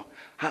don't know.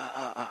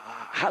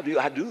 How do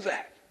I do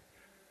that?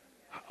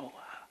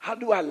 How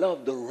do I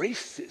love the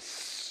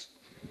racists?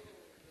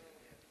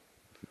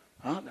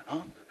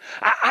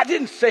 I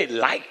didn't say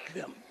like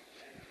them.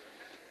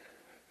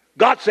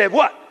 God said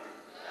what?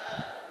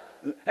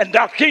 And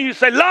Dr. King, you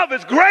say love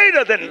is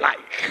greater than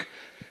like.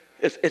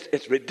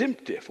 It's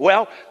redemptive.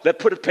 Well,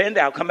 let's put a pen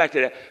down. Come back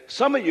to that.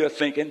 Some of you are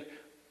thinking,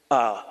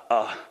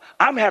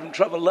 I'm having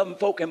trouble loving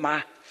folk in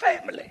my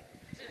family.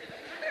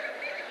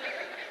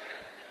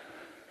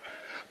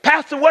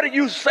 Pastor, what are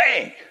you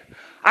saying?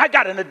 I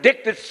got an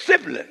addicted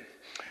sibling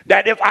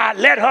that if I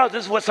let her,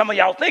 this is what some of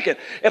y'all thinking,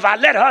 if I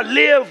let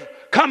her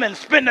come and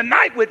spend the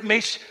night with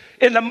me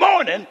in the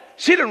morning,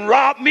 she done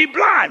robbed me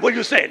blind. What are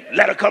you saying?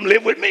 Let her come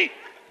live with me?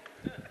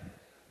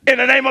 In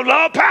the name of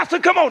love, Pastor,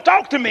 come on,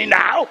 talk to me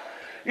now.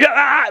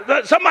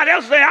 Yeah, somebody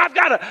else say, I've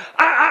got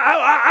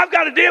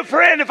a dear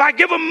friend. If I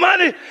give them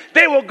money,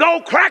 they will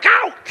go crack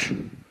out.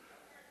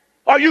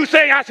 Are you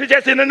saying I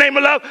suggest in the name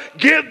of love,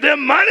 give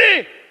them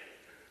money?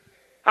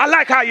 I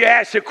like how you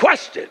ask your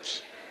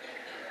questions.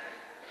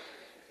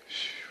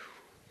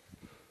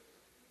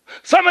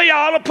 Some of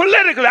y'all are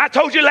politically. I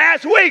told you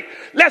last week,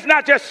 let's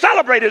not just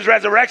celebrate his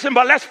resurrection,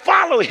 but let's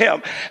follow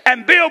him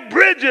and build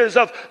bridges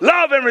of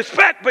love and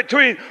respect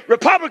between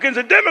Republicans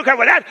and Democrats.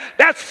 Well,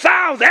 that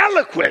sounds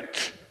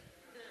eloquent.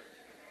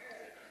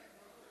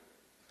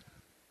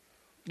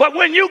 But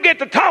when you get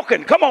to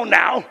talking, come on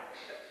now,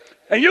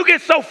 and you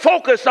get so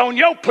focused on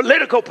your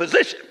political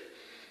position,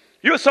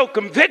 you're so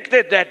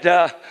convicted that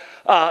the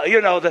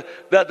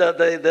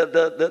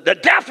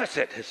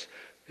deficit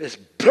is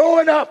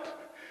blowing up.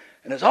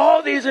 And there's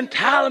all these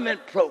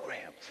entitlement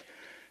programs.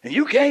 And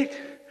you can't,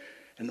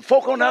 and the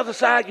folk on the other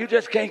side, you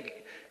just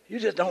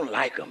don't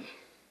like them.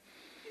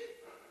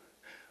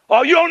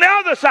 Or you're on the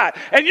other side,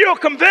 and you're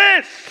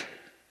convinced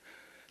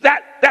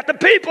that the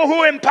people who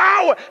are in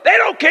power, they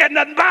don't care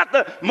nothing about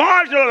the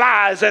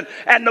marginalized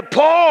and the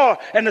poor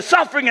and the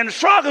suffering and the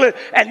struggling.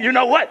 And you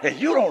know what? And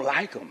you don't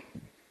like them.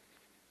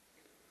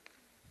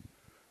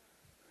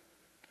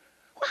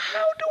 Well,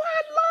 how do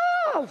I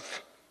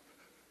love?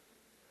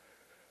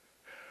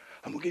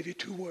 I'm going to give you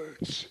 2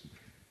 words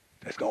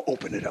that's going to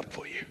open it up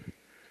for you.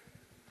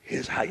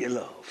 Here's how you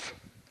love.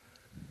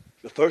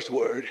 The first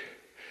word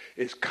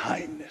is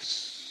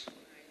kindness.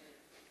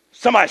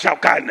 Somebody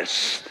shout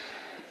kindness.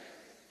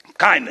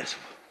 Kindness.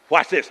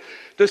 Watch this.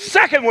 The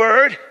second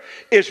word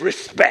is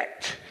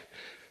respect.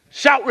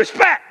 Shout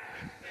respect.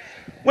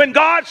 When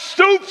God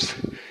stoops,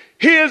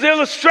 he is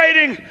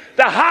illustrating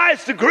the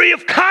highest degree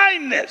of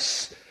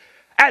kindness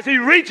as he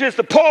reaches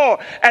the poor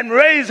and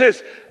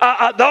raises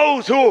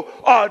those who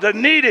are the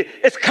needy.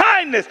 It's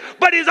kindness,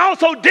 but he's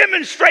also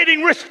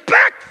demonstrating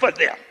respect for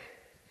them.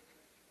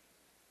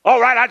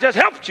 All right, I just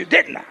helped you,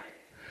 didn't I?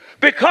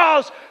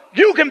 Because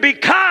you can be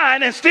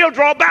kind and still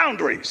draw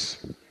boundaries.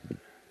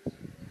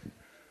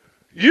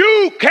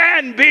 You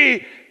can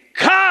be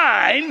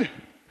kind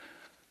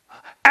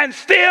and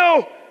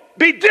still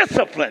be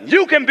disciplined.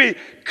 You can be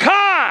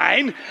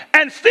kind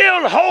and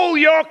still hold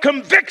your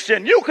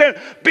conviction. You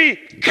can be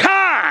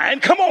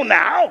kind. Come on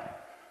now.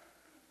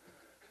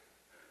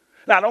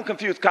 Now, don't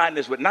confuse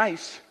kindness with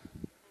nice.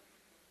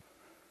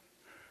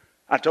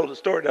 I told a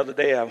story the other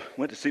day. I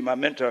went to see my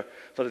mentor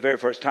for the very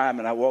first time,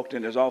 and I walked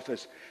in his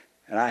office,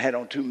 and I had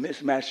on 2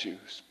 mismatched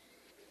shoes.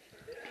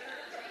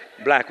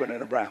 Black one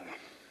and a brown one.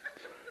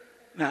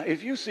 Now,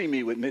 if you see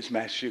me with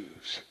mismatched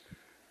shoes,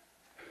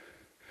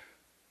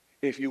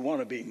 if you want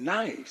to be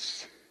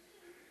nice,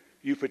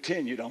 you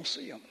pretend you don't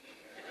see them.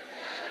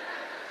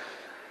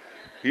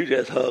 You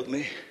just hug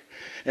me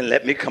and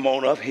let me come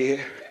on up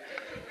here.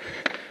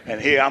 And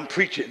here I'm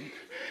preaching.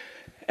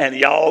 And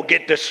y'all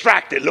get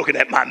distracted looking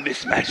at my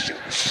mismatched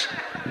shoes.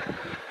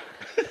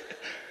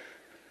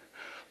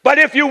 But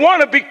if you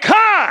want to be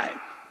kind,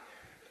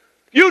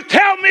 you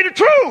tell me the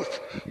truth.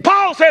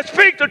 Paul says,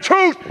 speak the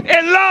truth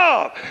in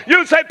love.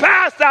 You say,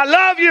 Pastor, I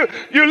love you.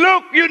 You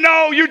look, you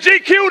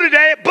GQ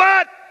today,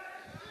 but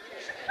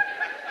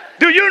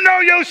do you know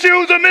your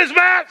shoes are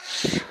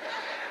mismatched?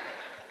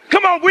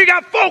 Come on, we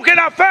got folk in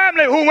our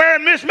family who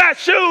wearing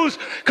mismatched shoes.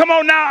 Come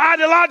on now,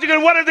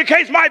 ideologically, whatever the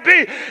case might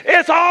be,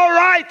 it's all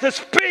right to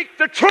speak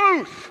the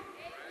truth.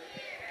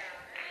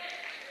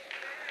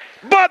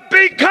 But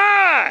be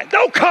kind.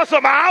 Don't cuss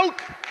them out.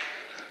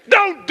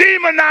 Don't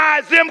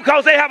demonize them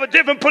because they have a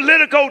different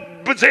political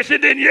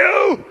position than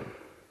you.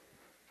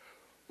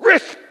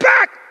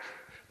 Respect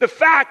the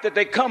fact that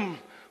they come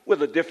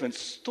with a different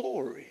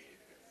story.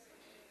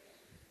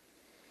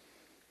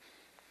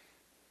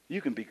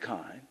 You can be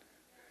kind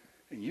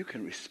and you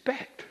can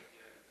respect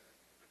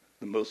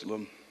the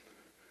Muslim,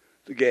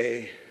 the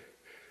gay,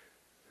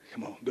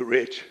 the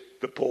rich,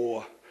 the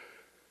poor.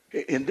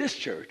 In this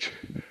church,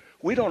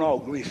 we don't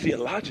all agree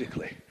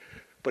theologically,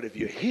 but if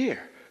you're here,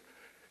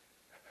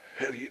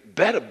 you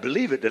better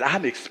believe it that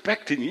I'm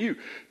expecting you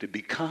to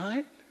be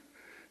kind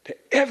to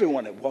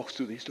everyone that walks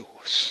through these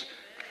doors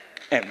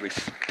and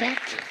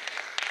respect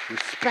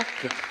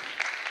them.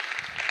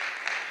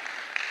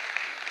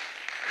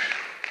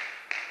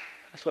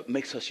 That's what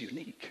makes us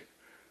unique.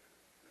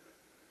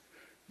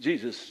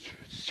 Jesus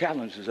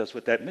challenges us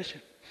with that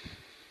mission.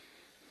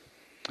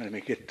 Let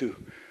me get through.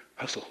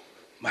 Hustle.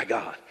 My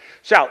God.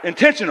 Shout,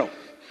 intentional.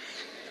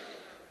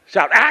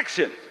 Shout,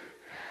 action.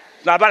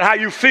 It's not about how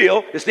you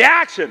feel. It's the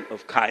action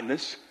of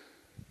kindness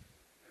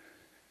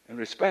and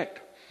respect.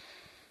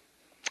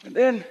 And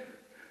then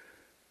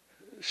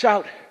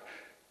shout,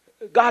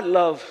 God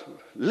love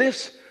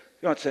lifts, you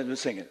know what I'm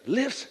saying?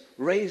 Lifts,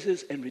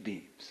 raises, and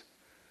redeems.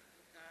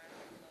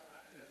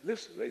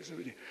 Lifts, raises, and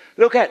redeems.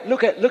 Look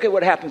at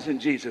what happens in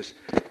Jesus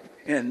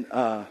in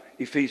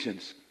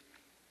Ephesians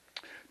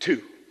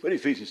 2. Put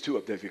Ephesians 2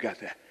 up there if you got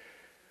that.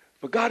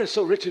 But God is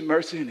so rich in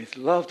mercy and He's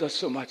loved us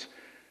so much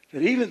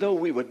that even though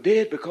we were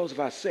dead because of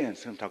our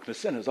sins, I'm talking to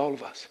sinners, all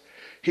of us,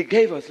 He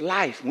gave us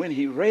life when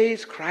He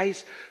raised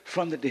Christ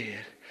from the dead.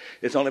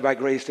 It's only by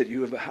grace that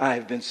you and I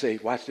have been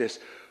saved. Watch this.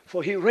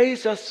 For He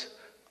raised us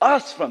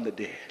from the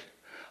dead,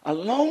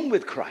 along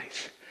with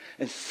Christ,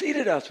 and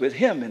seated us with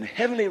Him in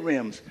heavenly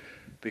realms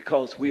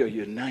because we are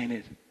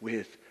united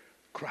with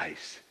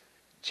Christ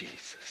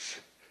Jesus.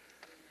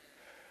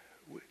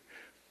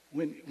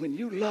 When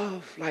you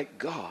love like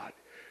God,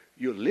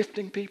 you're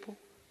lifting people,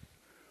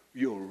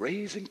 you're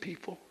raising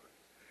people,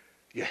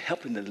 you're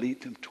helping to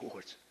lead them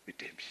towards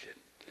redemption.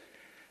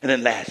 And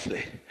then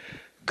lastly,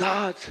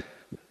 God's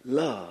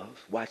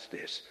love, watch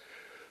this,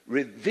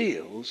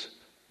 reveals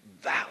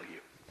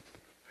value.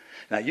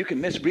 Now you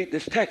can misread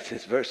this text.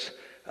 It's verse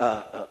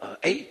 8.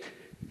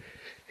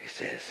 He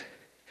says,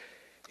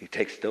 He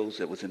takes those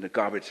that was in the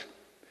garbage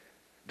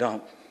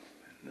dump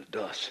and the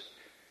dust,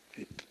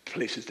 He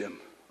places them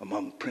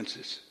among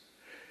princes.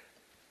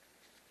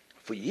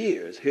 For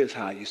years, here's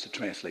how I used to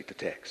translate the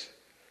text.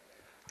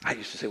 I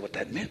used to say what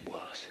that meant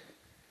was,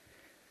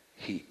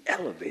 He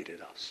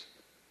elevated us.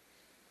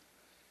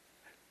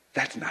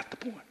 That's not the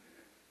point.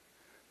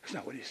 That's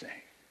not what He's saying.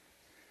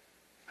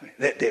 I mean,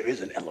 there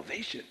is an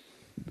elevation,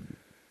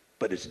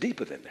 but it's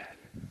deeper than that.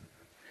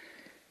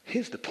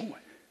 Here's the point.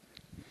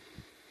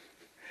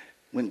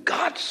 When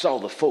God saw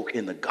the folk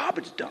in the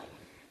garbage dump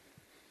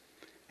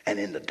and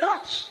in the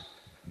dust,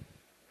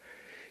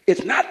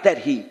 it's not that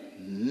He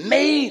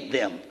made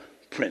them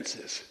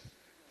princes.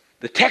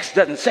 The text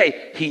doesn't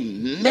say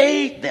He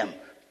made them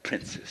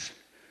princes.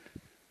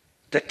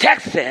 The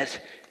text says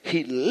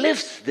He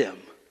lifts them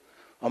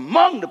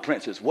among the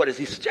princes. What is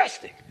He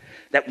suggesting?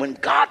 That when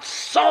God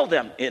saw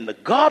them in the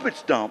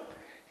garbage dump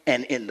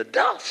and in the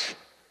dust,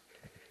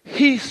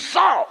 He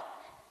saw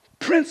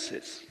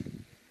princes.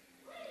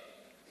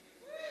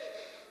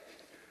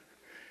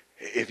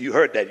 If you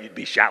heard that, you'd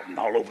be shouting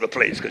all over the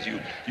place because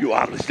you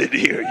obviously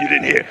didn't hear. You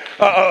didn't hear.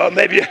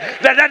 Maybe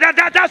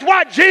that's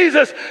why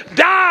Jesus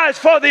dies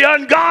for the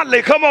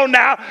ungodly. Come on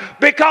now.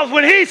 Because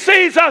when He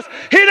sees us,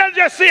 He doesn't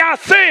just see our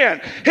sin.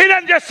 He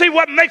doesn't just see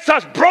what makes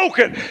us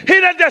broken.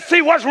 He doesn't just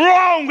see what's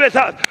wrong with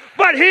us.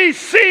 But He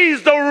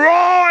sees the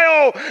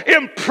royal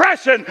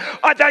impression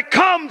that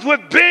comes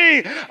with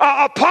being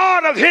a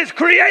part of His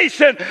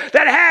creation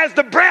that has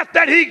the breath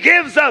that He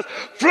gives us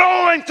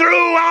flowing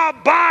through our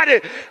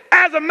body.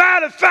 As a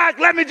matter of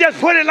fact, let me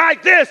just put it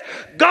like this.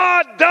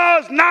 God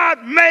does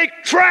not make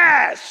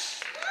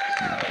trash.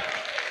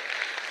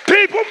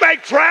 People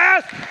make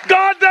trash.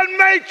 God doesn't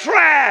make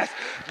trash.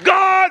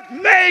 God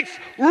makes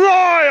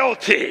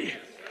royalty.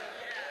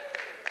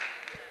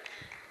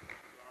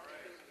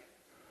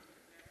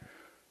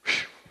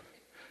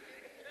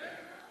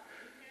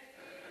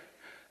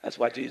 That's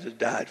why Jesus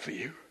died for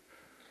you.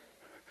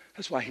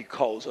 That's why he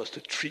calls us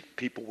to treat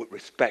people with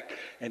respect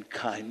and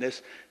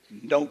kindness.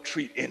 Don't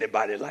treat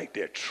anybody like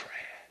they're trash.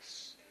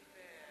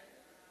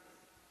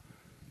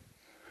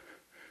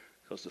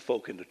 Because the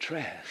folk in the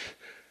trash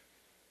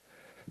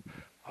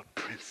are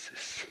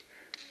princes.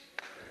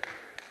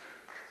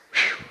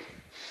 Whew.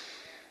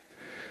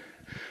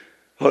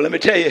 Well, let me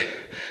tell you,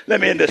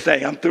 let me end this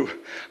thing. I'm through.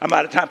 I'm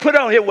out of time. Put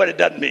on here what it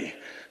doesn't mean.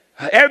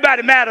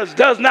 Everybody matters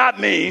does not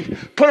mean,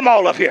 put them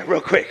all up here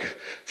real quick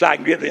so I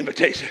can give the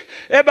invitation.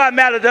 Everybody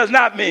matters does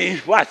not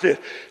mean, watch this,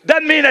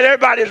 doesn't mean that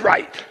everybody's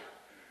right.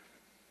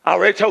 I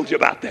already told you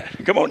about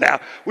that. Come on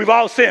now. We've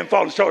all sinned,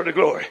 fallen short of the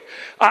glory.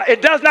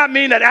 It does not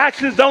mean that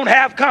actions don't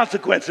have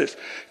consequences.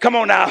 Come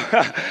on now.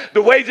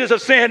 The wages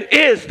of sin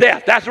is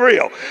death. That's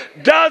real.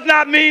 Does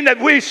not mean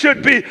that we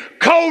should be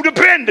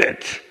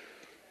codependent.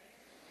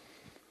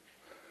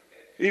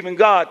 Even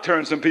God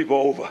turned some people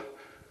over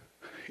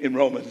in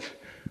Romans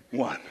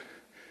 1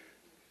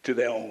 to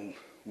their own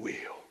will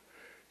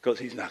because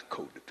he's not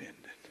codependent.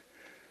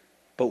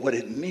 But what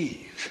it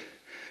means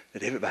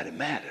that everybody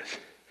matters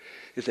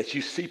is that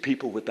you see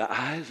people with the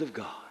eyes of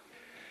God,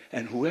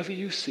 and whoever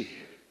you see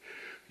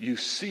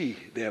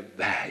their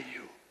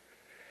value,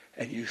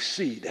 and you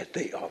see that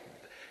they are,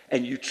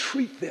 and you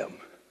treat them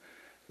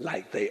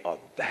like they are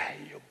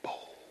valuable.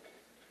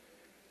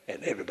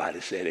 And everybody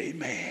said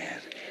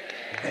amen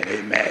and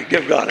amen.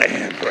 Give God a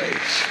hand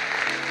praise.